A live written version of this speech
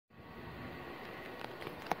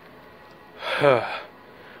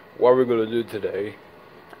What are we gonna do today?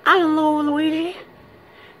 I don't know, Luigi.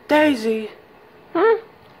 Daisy.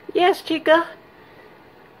 Yes, Chica.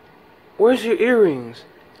 Where's your earrings?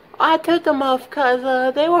 I took them off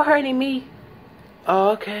because they were hurting me.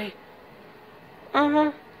 Oh, okay.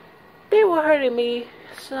 They were hurting me,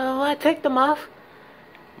 so I took them off.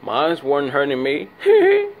 Mines weren't hurting me.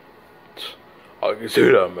 I can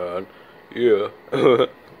see that, man. Yeah.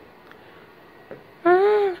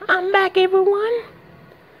 I'm back, everyone.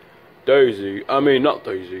 Daisy. I mean, not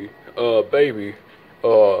Daisy. Baby.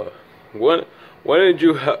 When did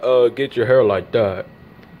you get your hair like that?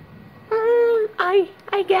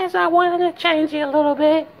 I guess I wanted to change it a little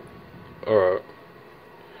bit. Alright.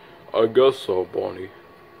 I guess so, Bonnie.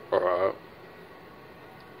 Alright.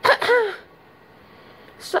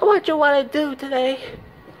 So what you want to do today?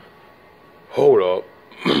 Hold up.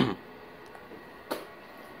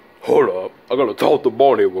 Hold up. I gotta talk to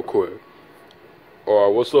Bonnie real quick.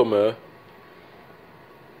 Alright, what's up, man?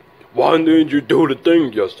 Why didn't you do the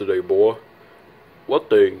thing yesterday, boy? What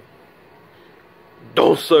thing?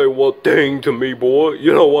 Don't say what thing to me, boy.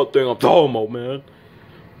 You know what thing I'm talking about, man.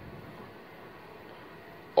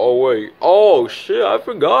 Oh, wait. Oh, shit, I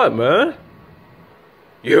forgot, man.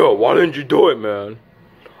 Yeah, why didn't you do it, man?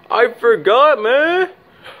 I forgot, man.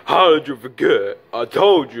 How did you forget? I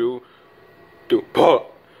told you to put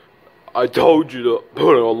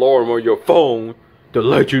an alarm on your phone to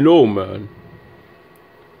let you know, man.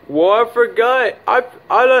 Well, I forgot.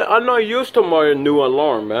 I'm not used to my new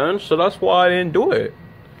alarm, man. So that's why I didn't do it.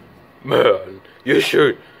 Man, you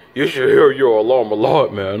should hear your alarm a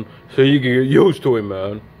lot, man. So you can get used to it,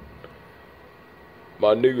 man.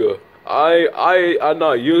 My nigga, I'm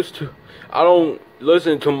not used to. I don't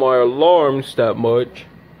listen to my alarms that much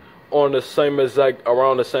on the same exact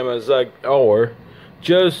around the same exact hour,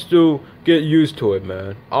 just to get used to it,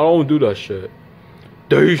 man. I don't do that shit.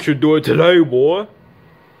 Then you should do it today, boy.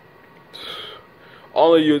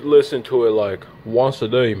 Only you listen to it like once a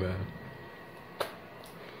day, man.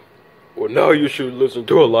 Well, now you should listen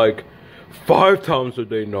to it like 5 times a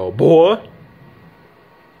day now, boy.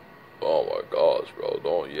 Oh my gosh, bro.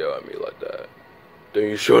 Don't yell at me like that. Then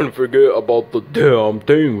you shouldn't forget about the damn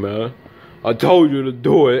thing, man. I told you to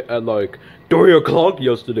do it at like 3 o'clock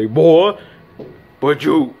yesterday, boy. But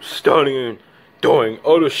you studying, doing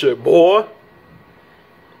other shit, boy.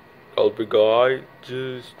 Because I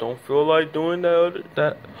just don't feel like doing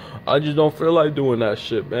that. I just don't feel like doing that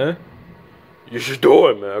shit, man. You should do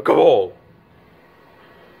it, man. Come on.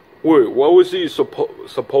 Wait, what was he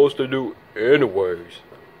supposed to do anyways?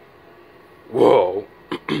 Well,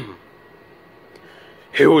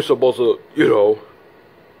 he was supposed to,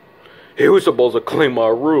 he was supposed to clean my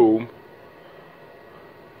room.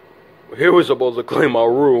 He was supposed to clean my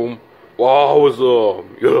room while I was,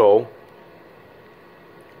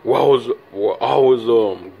 while I was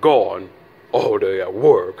gone all day at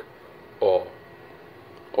work. Oh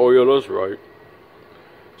yeah, that's right.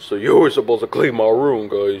 So you were supposed to clean my room,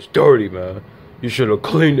 cause it's dirty, man. You should have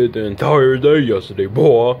cleaned it the entire day yesterday,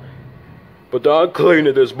 boy. But I cleaned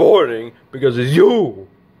it this morning because it's you.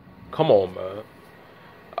 Come on, man.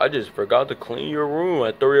 I just forgot to clean your room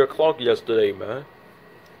at 3 o'clock yesterday, man.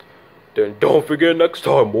 Then don't forget next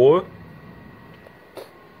time, boy.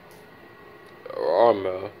 Alright,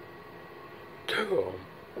 man. Damn.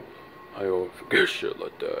 I don't forget shit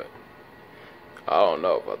like that. I don't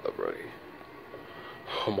know about that, Freddy.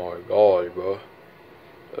 Oh my god, bro.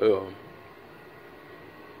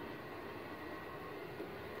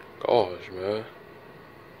 Gosh, man.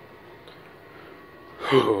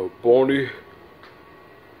 Bonnie.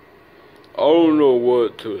 I don't know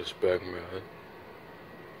what to expect, man.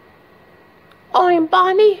 Oh, and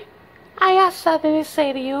Bonnie, I got something to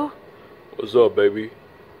say to you. What's up, baby?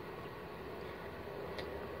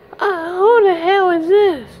 Who the hell is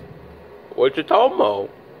this? What you talking about?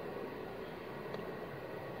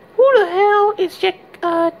 Who the hell is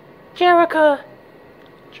Jerica?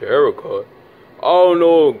 Jerica? I don't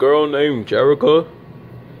know a girl named Jerica.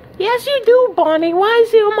 Yes, you do, Bonnie. Why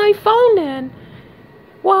is he on my phone then?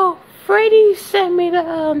 Well, Freddy sent me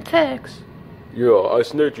the text. Yeah, I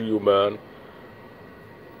snitched you, man.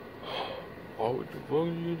 Why would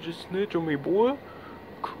you just snitch on me, boy?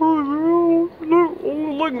 Cause I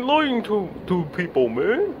don't like lying to people,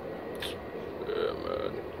 man. Yeah,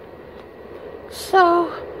 man.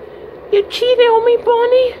 So, you cheated on me,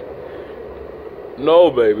 Bonnie?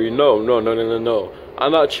 No, baby, no.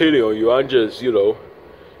 I'm not cheating on you. I just,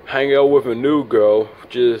 hang out with a new girl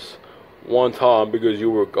just one time because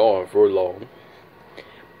you were gone for long.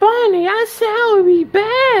 Bonnie, I said I would be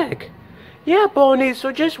back. Yeah, Bonnie,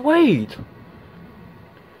 so just wait.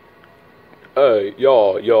 Hey,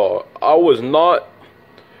 y'all, I was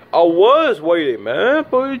waiting, man,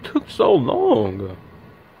 but it took so long.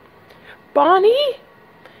 Bonnie,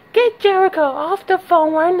 get Jericho off the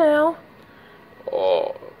phone right now.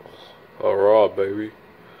 Oh, alright, baby.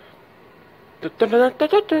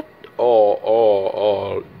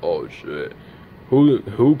 Oh, shit.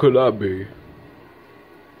 Who could that be?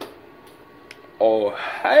 Oh,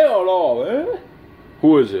 hell no, man.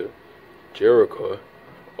 Who is it? Jericho.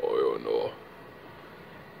 Oh, hell no.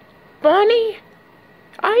 Bonnie,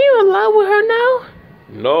 are you in love with her now?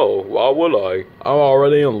 No, why would I? I'm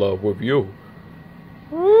already in love with you.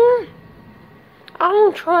 I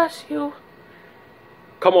don't trust you.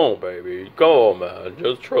 Come on, baby. Go on, man.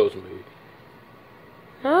 Just trust me.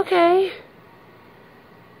 Okay.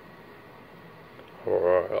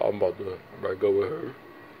 Alright, I'm about to break up with her.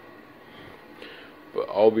 But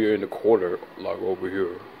I'll be in the corner, like over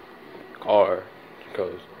here. Alright,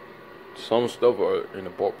 because some stuff are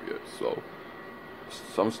inappropriate, so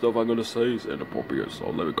some stuff I'm gonna say is inappropriate, so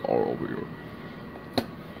let me go over here.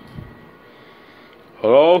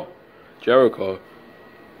 Hello? Jericho.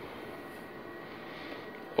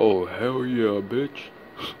 Oh, hell yeah, bitch.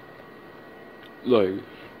 Like,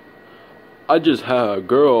 I just had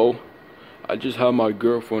my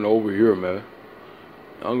girlfriend over here, man.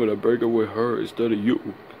 I'm gonna break up with her instead of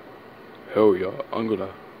you. Hell yeah, I'm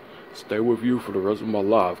gonna stay with you for the rest of my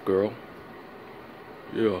life, girl.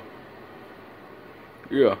 Yeah.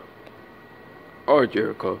 Yeah. Alright,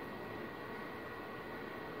 Jericho.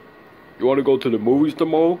 You wanna go to the movies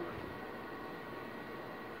tomorrow?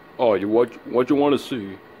 Oh, what you wanna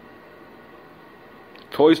see?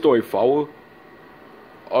 Toy Story 4?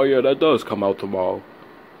 Oh yeah, that does come out tomorrow.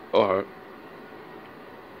 Alright.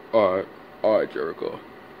 Alright, Jericho.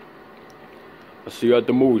 I'll see you at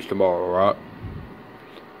the movies tomorrow, alright?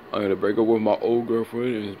 I'm gonna break up with my old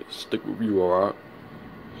girlfriend and stick with you, alright?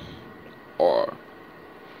 Alright.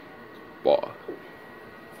 Bye.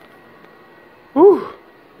 Whew.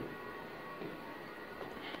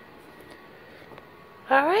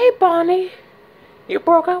 Alright, Bonnie. You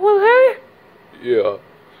broke up with her? Yeah.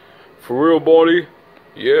 For real, Bonnie?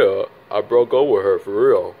 Yeah, I broke up with her, for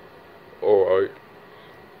real. Alright.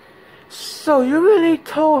 So you really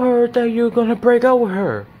told her that you're gonna break up with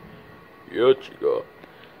her? Yeah, chica.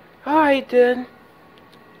 Alright then.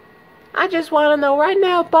 I just wanna know right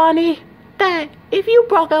now, Bonnie, that if you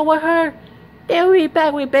broke up with her, they'll be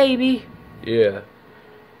back with baby. Yeah.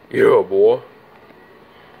 Yeah, boy.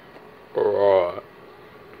 Alright.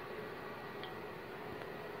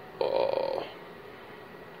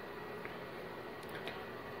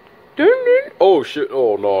 Oh shit,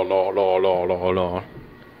 oh no.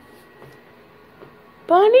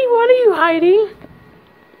 Bonnie, what are you hiding?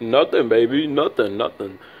 Nothing, baby, nothing.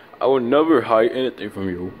 I would never hide anything from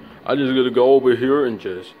you. I just gotta go over here and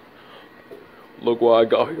just look what I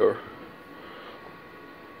got here.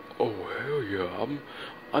 Oh hell yeah,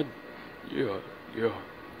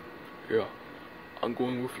 yeah. I'm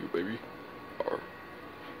going with you, baby.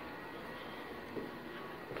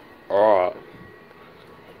 Alright.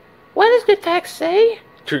 What does the text say?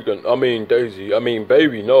 Chicken, I mean Daisy, I mean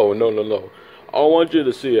baby, no. I don't want you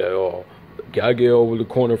to see it at all. Can I get over the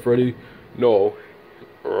corner, Freddy? No.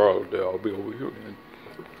 Alright, there, I'll be over here then.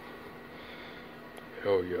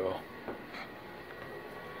 Hell yeah.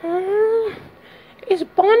 Is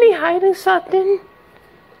Bonnie hiding something?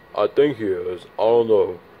 I think he is. I don't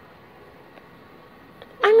know.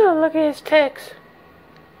 I'm gonna look at his text.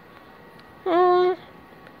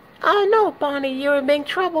 I don't know, Bonnie, you're in big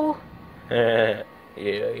trouble. Yeah,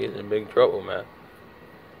 he's in big trouble, man.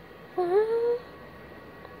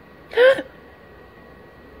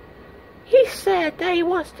 He said that he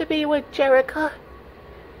wants to be with Jericho.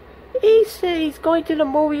 He said he's going to the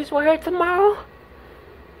movies with her tomorrow.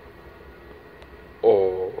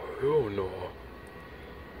 Oh, hell no.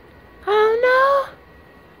 Oh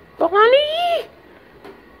no! Bonnie!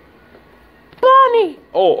 Bonnie!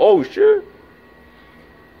 Oh shit.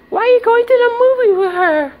 Why are you going to the movie with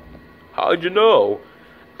her? How'd you know?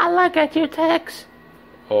 I look at your text.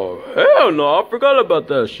 Oh, hell no, I forgot about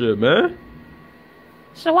that shit, man.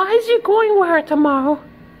 So why is you going with her tomorrow?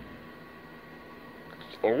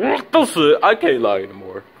 That's it. I can't lie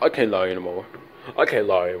anymore.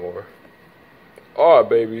 Alright,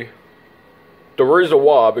 baby. The reason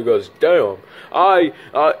why, because damn,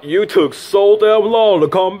 you took so damn long to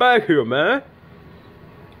come back here, man.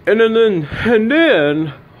 And then,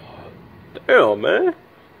 damn, man.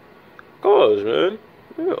 Gosh, man.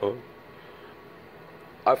 Yeah.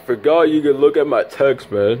 I forgot you could look at my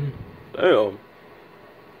text, man. Damn.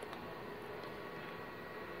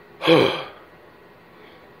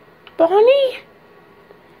 Bonnie,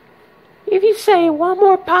 if you say one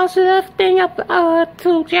more positive thing up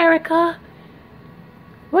to Jerica,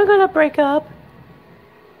 we're gonna break up.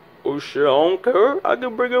 Oh shit, I don't care. I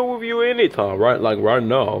can break up with you anytime, right? Like right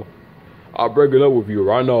now. I'll break it up with you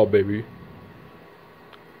right now, baby.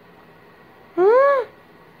 Alright,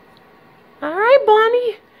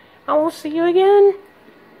 Bonnie. I will see you again.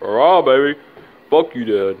 Alright, baby. Fuck you,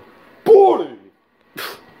 Dad. Bonnie!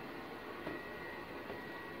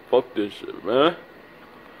 Fuck this shit, man.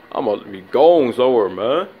 I'm about to be going somewhere,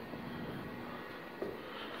 man.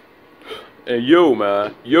 And you,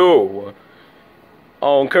 man. You. I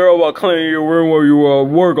don't care about cleaning your room where you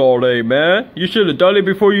work all day, man. You should have done it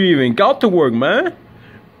before you even got to work, man.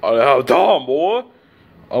 I didn't have time, boy.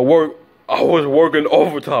 I was working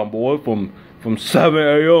overtime, boy, from 7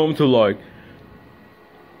 a.m. to like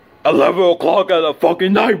 11 o'clock at the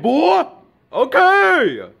fucking night, boy.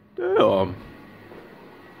 Okay. Damn.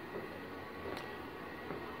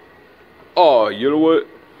 Oh, you know what?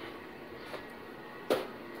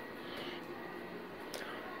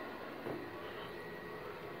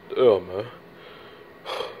 Damn, man.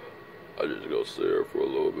 I just go sit here for a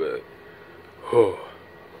little bit.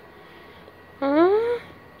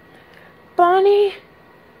 Bonnie,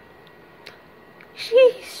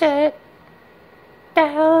 she said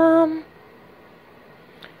that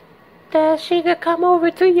that she could come over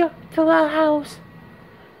to our house.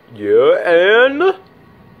 Yeah, and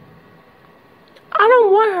I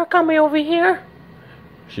don't want her coming over here.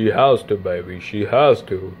 she has to, baby. She has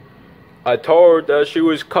to. I told her that she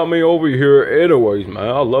was coming over here anyways, man.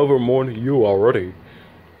 I love her more than you already.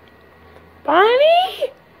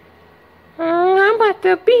 Bonnie, I'm about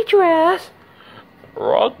to beat your ass.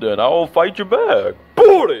 Right then, I will fight you back.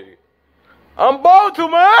 Booty! I'm about to,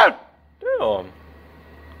 man! Damn.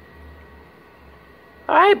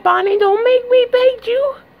 Alright, Bonnie, don't make me bait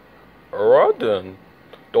you. Alright then.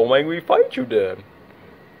 Don't make me fight you then.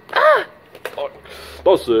 Ah! Oh,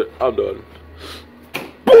 that's it. I'm done.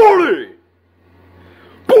 Booty!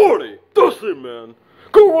 Booty! That's it, man.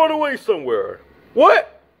 Go run away somewhere.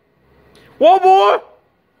 What? What, boy?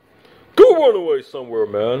 Go run away somewhere,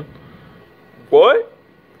 man. What?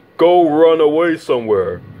 Go run away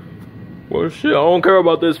somewhere. Well, shit, I don't care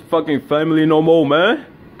about this fucking family no more, man.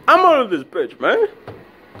 I'm out of this bitch, man.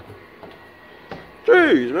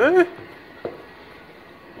 Jeez, man.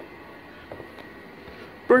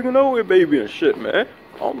 Bringing over baby and shit, man.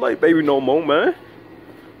 I don't like baby no more, man.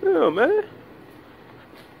 Yeah, man.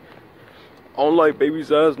 I don't like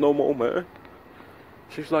baby's ass no more, man.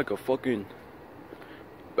 She's like a fucking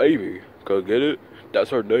baby. Cause get it?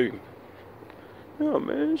 That's her name. Yeah,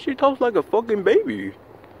 man. She talks like a fucking baby.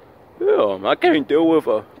 Yeah, I can't deal with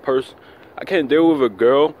a person. I can't deal with a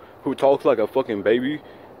girl who talks like a fucking baby,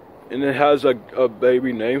 and it has a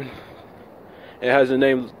baby name. It has a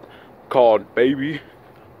name called Baby.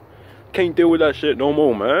 Can't deal with that shit no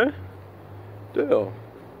more, man. Damn.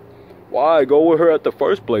 Why go with her at the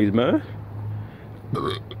first place, man?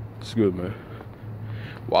 It's good, man.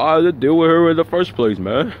 Why did I deal with her in the first place,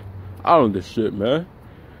 man? I don't this shit, man.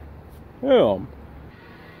 Damn.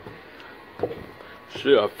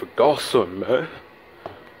 Shit, I forgot something, man.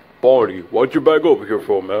 Barney, what'd you back up here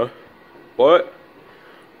for, man? What?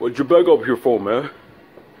 What'd you back up here for, man?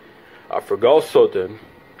 I forgot something.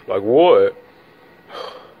 Like what?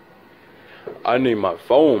 I need my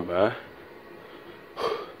phone, man.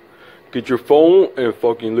 Get your phone and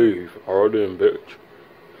fucking leave. Alright then, bitch.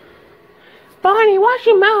 Bonnie, watch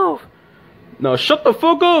your mouth. Now shut the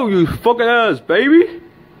fuck up, you fucking ass baby.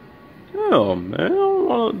 Damn, man. I don't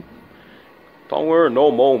wanna... Don't worry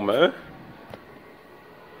no more, man.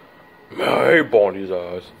 Man, I hate Bonnie's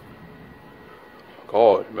ass.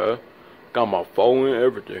 God, man. Got my phone and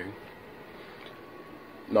everything.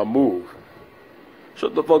 Now move.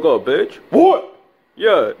 Shut the fuck up, bitch. What?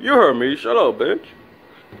 Yeah, you heard me. Shut up, bitch.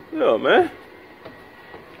 Yeah, man.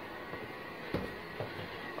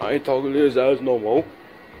 I ain't talking to his ass no more.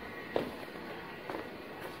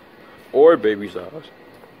 Or baby's ass.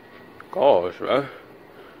 Gosh, man.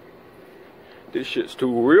 This shit's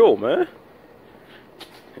too real, man.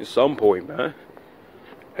 At some point, man.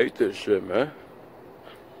 Hate this shit, man.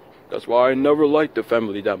 That's why I never liked the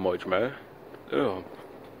family that much, man. Damn.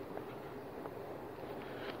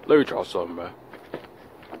 Let me try something, man.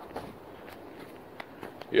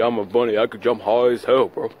 Yeah, I'm a bunny. I could jump high as hell,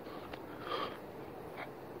 bro.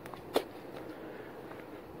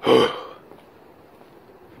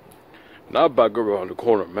 Now back around the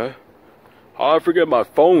corner, man. How I forget my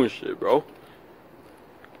phone and shit, bro.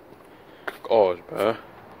 Gosh, man.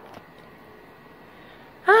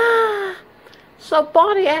 Ah, so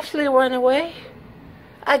Bonnie actually ran away.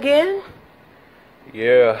 Again?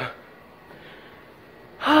 Yeah.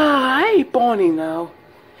 I ain't Bonnie now.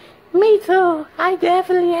 Me too. I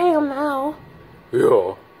definitely am now.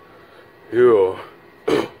 Yeah. Yeah.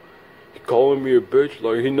 He calling me a bitch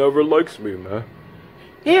like he never likes me, man.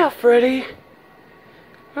 Yeah, Freddy.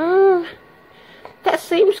 That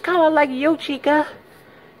seems kind of like you, Chica.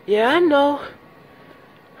 Yeah, I know.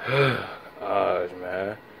 Gosh,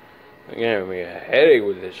 man. You're giving me a headache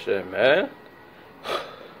with this shit, man.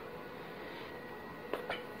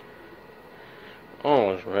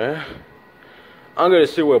 Honest, man. I'm gonna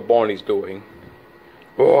see what Barney's doing.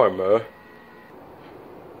 Alright, man.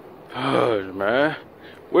 Gosh, man.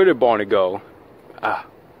 Where did Barney go?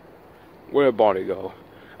 Where did Barney go?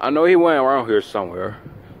 I know he went around here somewhere.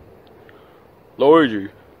 Luigi.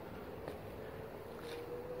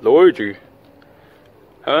 Luigi.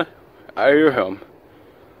 Huh? I hear him.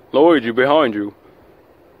 Luigi, behind you.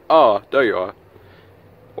 Ah, there you are.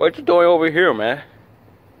 What you doing over here, man?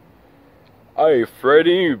 Hey,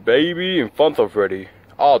 Freddy, Baby, and Funtime Freddy.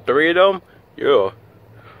 All three of them? Yeah.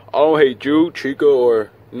 I don't hate you, Chica,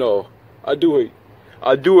 or... No. I do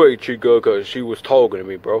hate Chica because she was talking to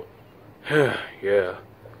me, bro. Yeah.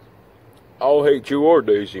 I don't hate you or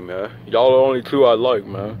Daisy, man. Y'all the only two I like,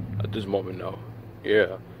 man. At this moment now.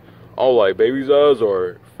 Yeah. I don't like Baby's eyes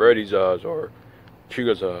or Freddy's eyes or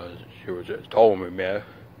Chica's eyes. She was just telling me, man.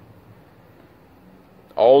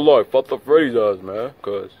 I don't like Funtime Freddy's eyes, man.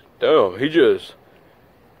 Cause, damn, he just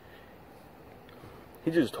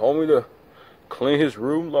told me to clean his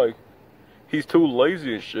room like he's too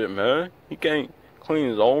lazy and shit, man. He can't clean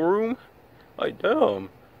his own room? Like, damn.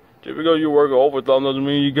 Just because you work overtime doesn't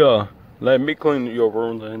mean you gotta let me clean your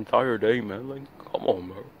room the entire day, man. Like, come on,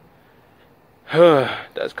 bro.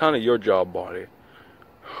 That's kind of your job, Bonnie.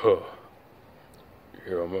 Yeah,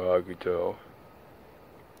 man, I can tell.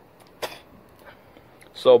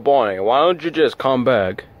 So, Bonnie, why don't you just come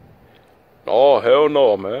back? Oh, hell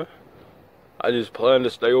no, man. I just plan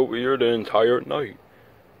to stay over here the entire night.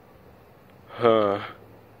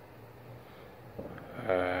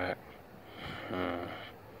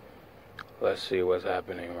 Let's see what's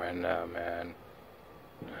happening right now, man.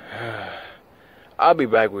 I'll be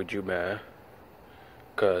back with you, man.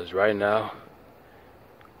 Cause right now,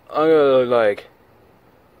 I'm gonna, like,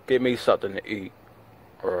 get me something to eat.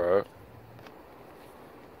 Alright?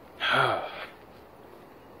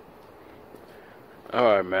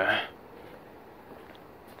 Alright, man.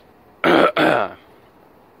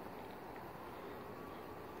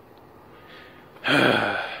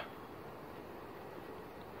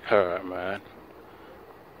 Alright, man.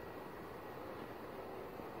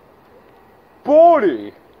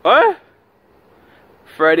 Bonnie! What?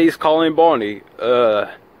 Freddy's calling Bonnie.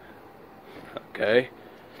 Okay.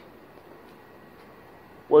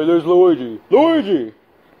 Wait, there's Luigi. Luigi!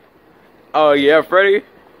 Oh, yeah, Freddy?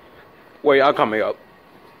 Wait, I'm coming up.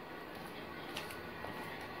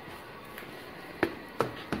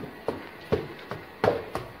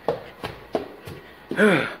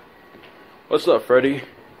 What's up, Freddy?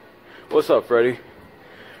 What's up, Freddy?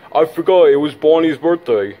 I forgot it was Bonnie's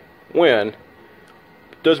birthday. When?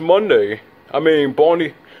 This Monday. I mean,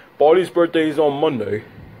 Bonnie's birthday is on Monday.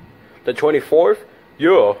 The 24th?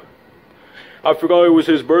 Yeah. I forgot it was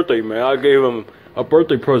his birthday, man. I gave him a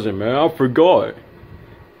birthday present, man. I forgot.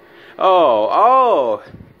 Oh.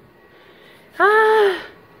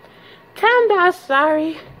 Tell him I'm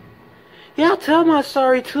sorry. Yeah, I'll tell him I'm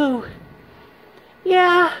sorry too.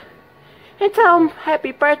 Yeah. And tell him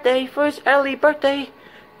happy birthday for his early birthday.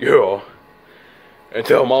 Yeah. And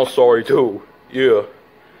tell him I'm sorry too. Yeah.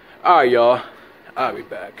 Alright, y'all. I'll be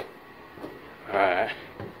back. Alright.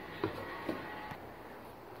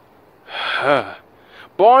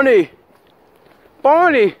 Bonnie!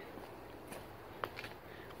 Bonnie!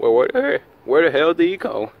 Well, where the hell did he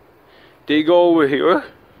go? Did he go over here?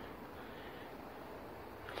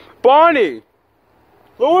 Bonnie!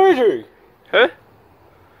 Luigi! Huh?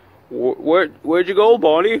 Where'd you go,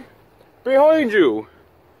 Bonnie? Behind you!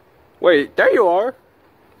 Wait, there you are!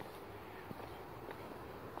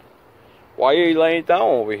 Why are you laying down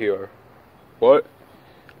over here? What?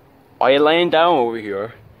 Why are you laying down over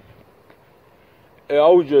here? Yeah, I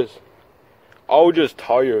was just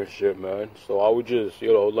tired and shit, man. So I was just,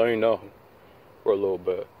 laying down for a little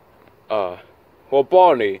bit. Well,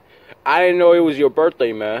 Bonnie, I didn't know it was your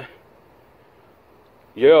birthday, man.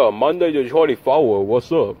 Yeah, Monday the 24th.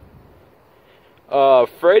 What's up?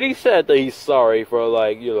 Freddy said that he's sorry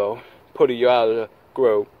for, putting you out of the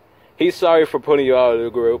group. He's sorry for putting you out of the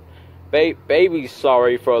group. Baby's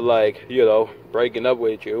sorry for, breaking up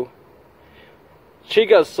with you. She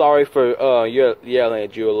got sorry for, yelling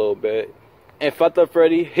at you a little bit. In fact,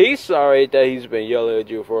 Freddy, he's sorry that he's been yelling at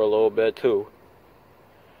you for a little bit too.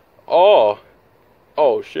 Oh,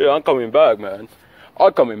 oh shit! I'm coming back, man.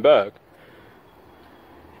 I'm coming back.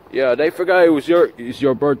 Yeah, they forgot it's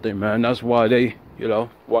your birthday, man. That's why they,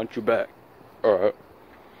 want you back. All right.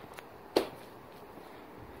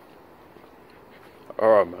 All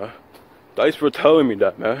right, man. Thanks for telling me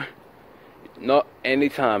that, man. Not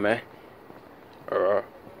anytime, man. All right.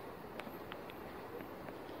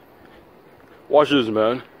 Watch this,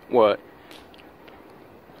 man. What?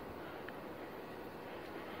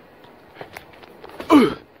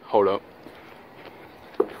 Hold up.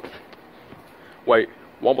 Wait,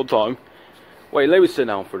 one more time. Wait, let me sit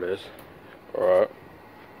down for this. Alright.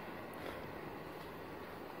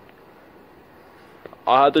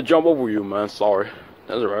 I had to jump over you, man. Sorry.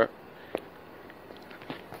 That's alright.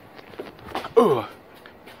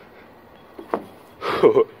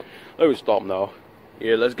 Let me stop now.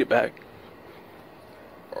 Yeah, let's get back.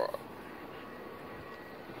 Alright.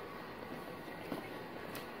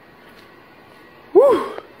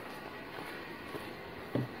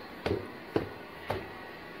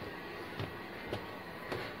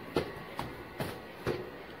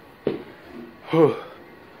 Whew.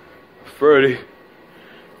 Freddy.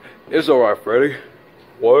 It's alright, Freddy.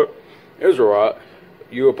 What? It's alright.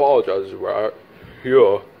 You apologize, right?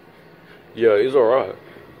 Yeah. Yeah, it's alright.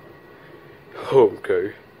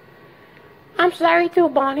 Okay. I'm sorry too,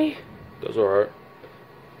 Bonnie. That's alright.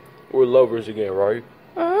 We're lovers again, right?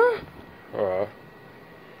 Alright.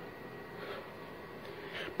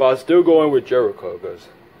 But I'm still going with Jericho, because,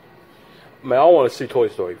 man, I want to see Toy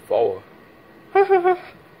Story 4.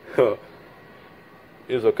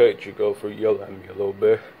 It's okay, Chico, for yelling at me a little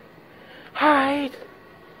bit. Alright.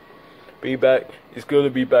 Be back. It's good to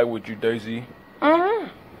be back with you, Daisy.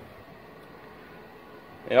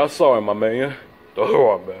 Yeah, I'm sorry, my man. That's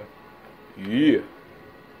alright, man. Yeah.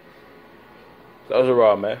 That's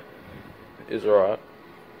alright, man. It's alright.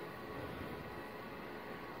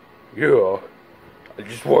 Yeah. I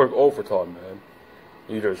just work overtime, man.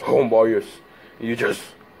 You just home by you just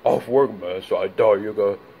off work, man. So I thought you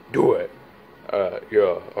gonna do it.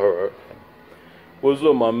 Yeah, alright. What's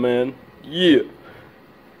up, my man? Yeah.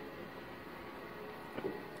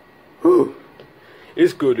 Whew.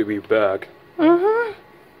 It's good to be back.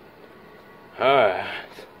 Alright.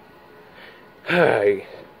 Hey.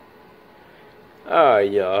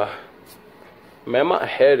 Yeah. Man, my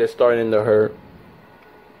head is starting to hurt.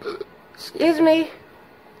 Excuse me.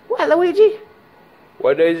 What, Luigi?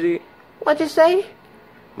 What, Daisy? What'd you say?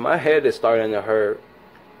 My head is starting to hurt.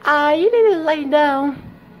 You need to lay down.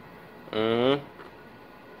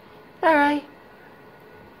 Alright.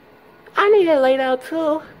 I need to lay down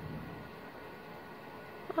too.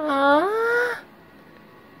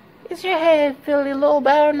 Is your head feeling a little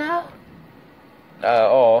better now? Not at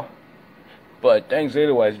all. But thanks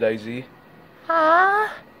anyways, Daisy.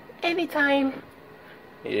 Anytime.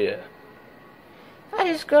 Yeah. I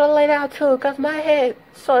just gotta lay down too, cause my head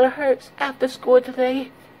sort of hurts after school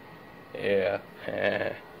today. Yeah.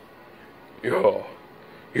 Yeah. Yeah.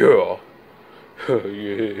 Yeah.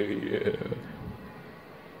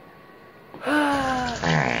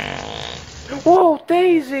 Whoa,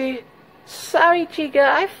 Daisy! Sorry, Chica,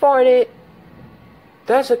 I farted.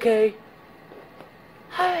 That's okay.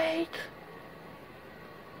 Alright.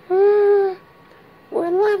 We're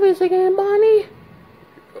lovers again, Bonnie.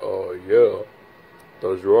 Oh, yeah.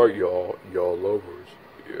 That's right, y'all. Y'all lovers.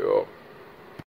 Yeah.